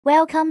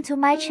Welcome to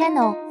my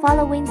channel.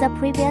 Following the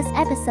previous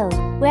episode,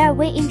 where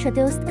we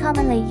introduced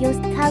commonly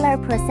used color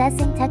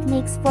processing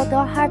techniques for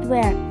door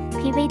hardware,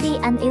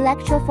 PVD and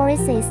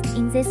electrophoresis,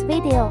 in this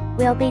video,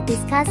 we'll be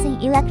discussing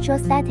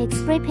electrostatic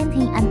spray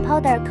painting and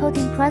powder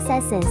coating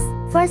processes.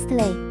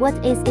 Firstly, what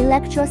is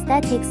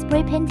electrostatic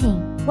spray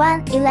painting?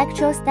 1.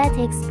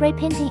 Electrostatic spray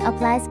painting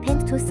applies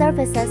paint to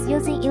surfaces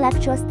using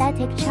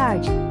electrostatic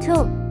charge.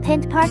 2.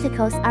 Paint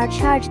particles are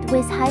charged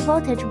with high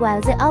voltage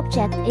while the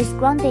object is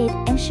grounded,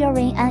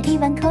 ensuring an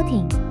even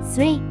coating.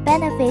 3.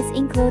 Benefits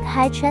include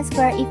high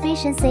transfer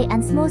efficiency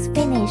and smooth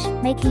finish,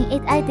 making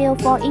it ideal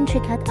for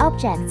intricate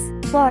objects.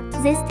 4.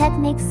 This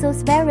technique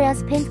suits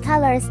various paint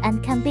colors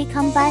and can be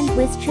combined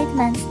with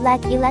treatments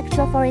like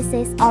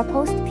electrophoresis or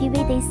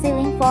post-PVD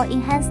sealing for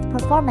enhanced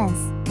performance.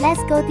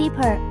 Let's go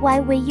deeper. Why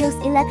we use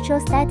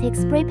electrostatic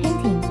spray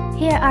painting?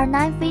 Here are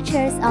 9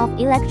 features of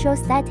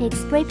electrostatic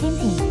spray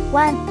painting.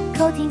 1.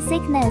 Coating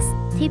thickness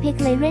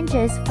typically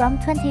ranges from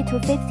 20 to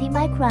 50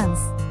 microns.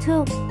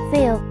 2.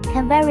 Feel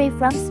can vary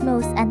from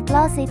smooth and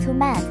glossy to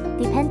matte,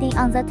 depending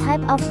on the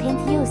type of paint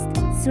used.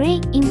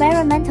 3.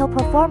 Environmental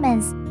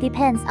performance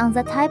depends on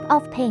the type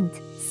of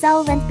paint.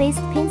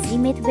 Solvent-based paints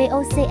emit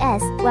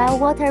VOCs, while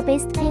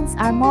water-based paints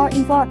are more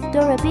involved.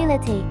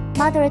 Durability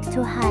moderate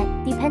to high,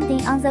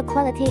 depending on the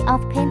quality of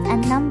paint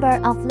and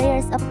number of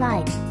layers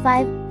applied.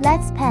 5.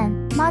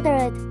 Lifespan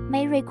moderate,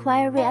 may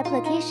require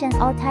reapplication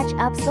or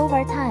touch-ups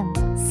over time.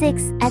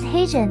 6.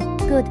 Adhesion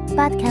good,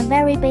 but can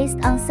vary based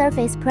on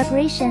surface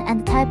preparation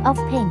and type of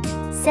paint.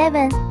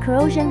 7.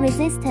 Corrosion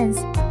resistance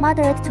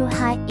moderate to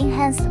high,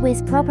 enhanced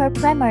with proper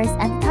primers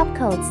and top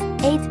coats.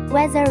 8.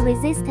 Weather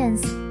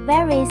resistance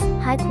varies,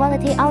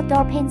 high-quality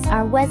outdoor paints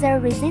are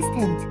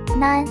weather-resistant.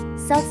 9.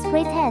 Soft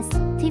spray test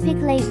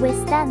typically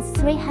withstands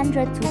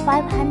 300 to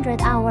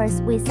 500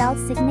 hours without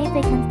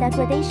significant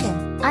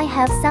degradation. I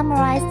have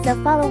summarized the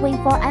following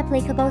for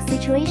applicable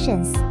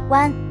situations.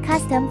 1.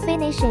 Custom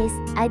finishes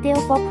ideal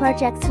for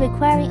projects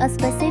requiring a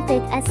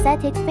specific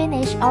aesthetic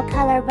finish or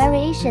color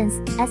variations,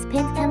 as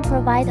paint can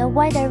provide a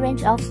wider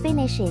range of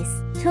finishes.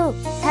 2.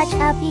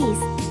 Touch-up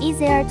ease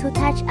easier to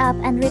touch up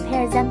and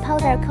repair than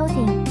powder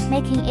coating,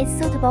 making it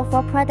suitable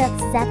for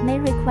products that may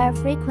require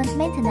frequent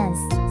maintenance.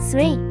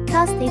 3.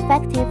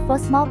 Cost-effective for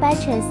small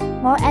batches,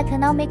 more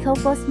economical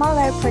for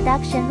smaller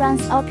production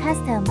runs or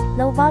custom,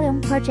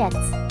 low-volume projects.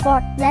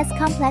 4. Less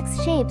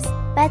complex shapes,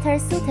 better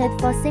suited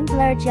for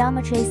simpler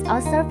geometries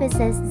or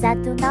surfaces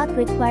that do not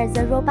require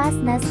the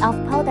robustness of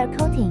powder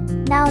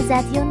coating. Now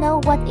that you know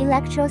what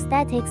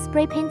electrostatic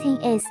spray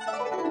painting is,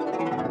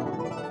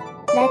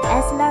 let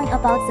us learn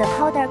about the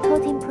powder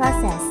coating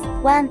process.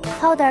 1.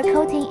 Powder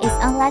coating is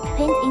unlike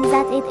paint in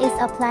that it is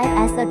applied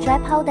as a dry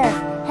powder,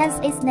 hence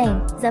its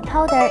name. The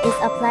powder is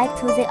applied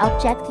to the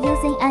object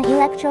using an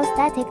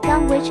electrostatic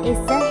gun which is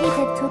then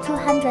heated to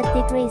 200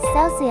 degrees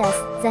Celsius.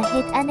 The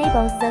heat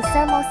enables the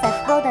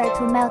thermoset powder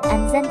to melt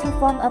and then to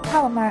form a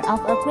polymer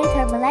of a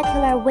greater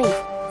molecular weight.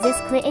 This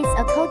creates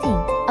a coating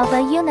of a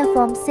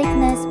uniform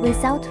thickness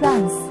without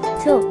runs.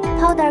 2.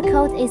 Powder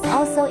coat is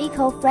also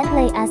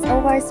eco-friendly as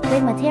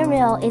overspray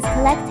material is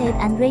collected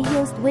and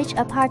reused, which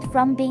apart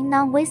from being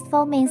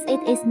non-wasteful means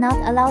it is not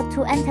allowed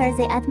to enter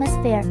the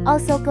atmosphere,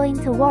 also going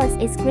towards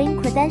its green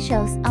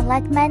credentials.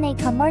 Unlike many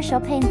commercial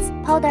paints,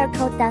 powder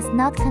coat does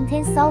not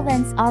contain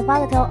solvents or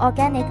volatile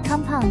organic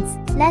compounds.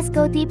 Let's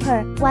go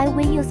deeper. Why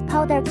we use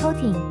powder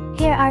coating?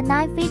 Here are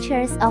 9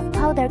 features of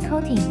powder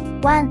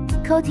coating.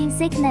 1. Coating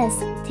thickness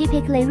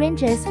typically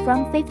ranges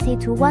from 50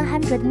 to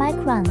 100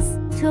 microns.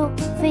 2.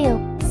 Feel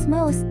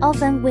smooth,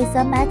 often with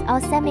a matte or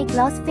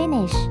semi-gloss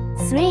finish.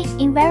 3.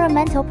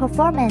 Environmental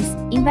performance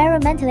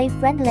environmentally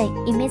friendly,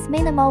 emits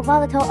minimal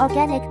volatile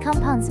organic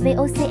compounds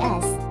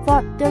VOCs.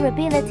 4.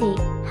 Durability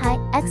high,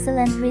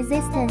 excellent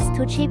resistance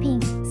to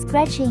chipping,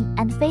 scratching,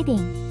 and fading.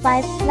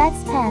 5.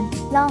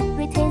 Lifespan long,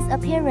 retains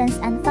appearance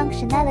and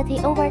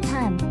functionality over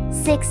time.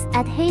 6.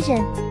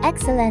 Adhesion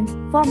excellent,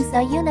 forms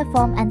a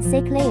uniform and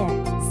thick layer.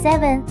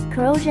 7.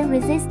 Corrosion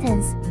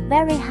resistance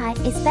very high,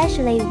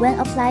 especially when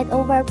applied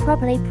over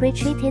properly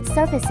pre-treated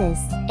surfaces.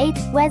 8.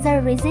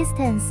 Weather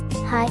resistance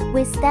high,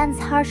 withstands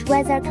harsh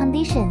weather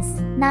conditions.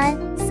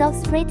 9.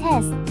 Soft spray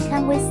test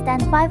can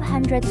withstand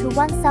 500 to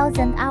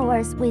 1000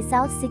 hours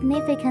without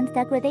significant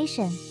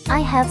degradation. I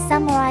have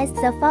summarized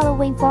the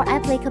following for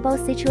applicable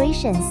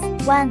situations.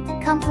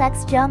 1.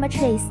 Complex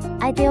geometries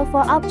ideal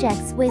for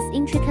objects with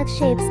intricate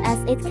shapes as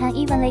it can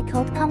evenly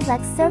coat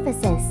complex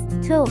surfaces.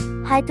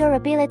 2. High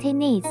durability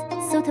needs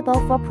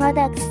suitable for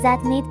products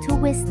that need to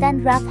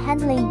withstand rough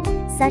handling,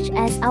 such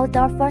as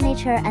outdoor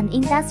furniture and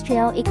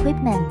industrial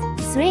equipment.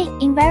 3.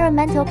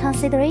 Environmental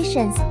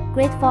considerations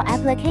great for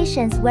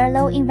applications where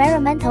low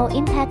environmental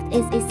impact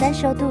is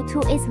essential due to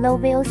its low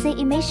VOC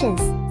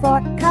emissions.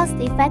 4.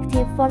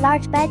 Cost-effective for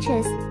large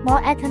batches,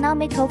 more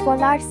economical for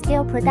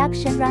large-scale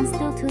production runs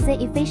due to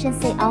the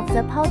efficiency of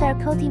the powder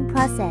coating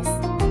process.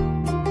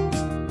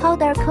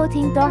 Powder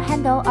coating door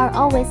handles are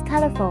always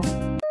colorful.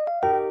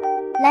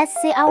 Let's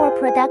see our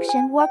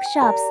production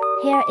workshops.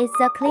 Here is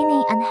the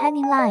cleaning and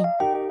hanging line.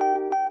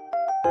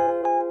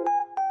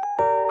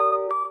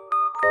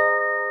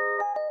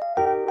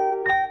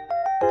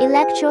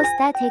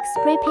 Electrostatic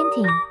spray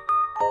painting.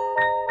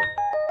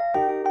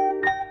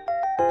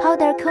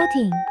 Powder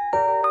coating.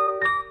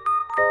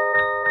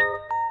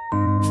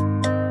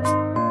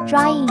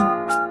 Drying.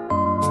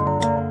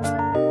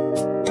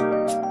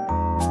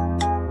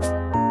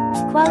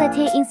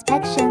 Quality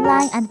inspection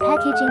line and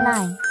packaging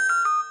line.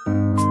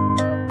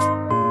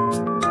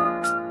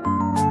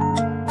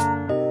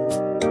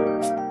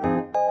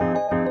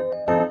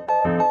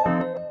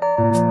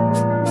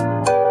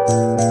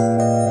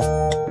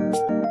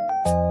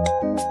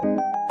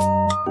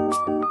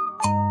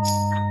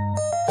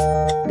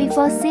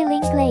 Before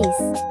sealing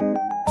glaze.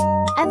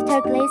 After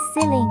glaze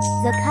sealing,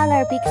 the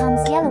color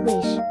becomes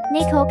yellowish,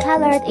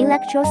 nickel-colored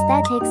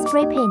electrostatic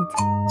spray paint.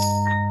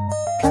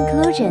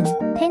 Conclusion: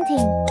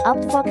 painting,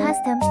 opt for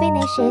custom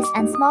finishes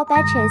and small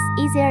batches,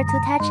 easier to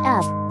touch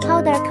up.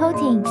 Powder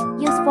coating,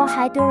 used for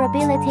high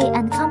durability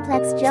and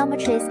complex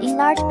geometries in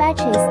large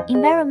batches,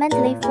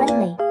 environmentally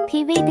friendly.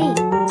 PVD,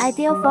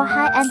 ideal for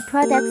high-end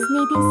products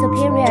needing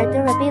superior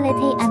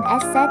durability and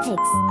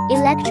aesthetics.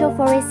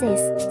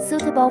 Electrophoresis,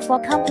 suitable for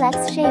complex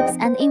shapes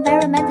and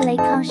environmentally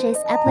conscious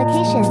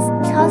applications,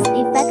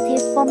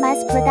 cost-effective for mass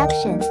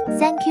production.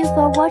 Thank you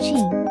for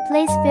watching.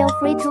 Please feel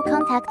free to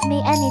contact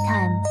me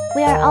anytime.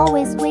 We are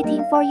always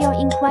waiting for your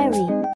inquiry.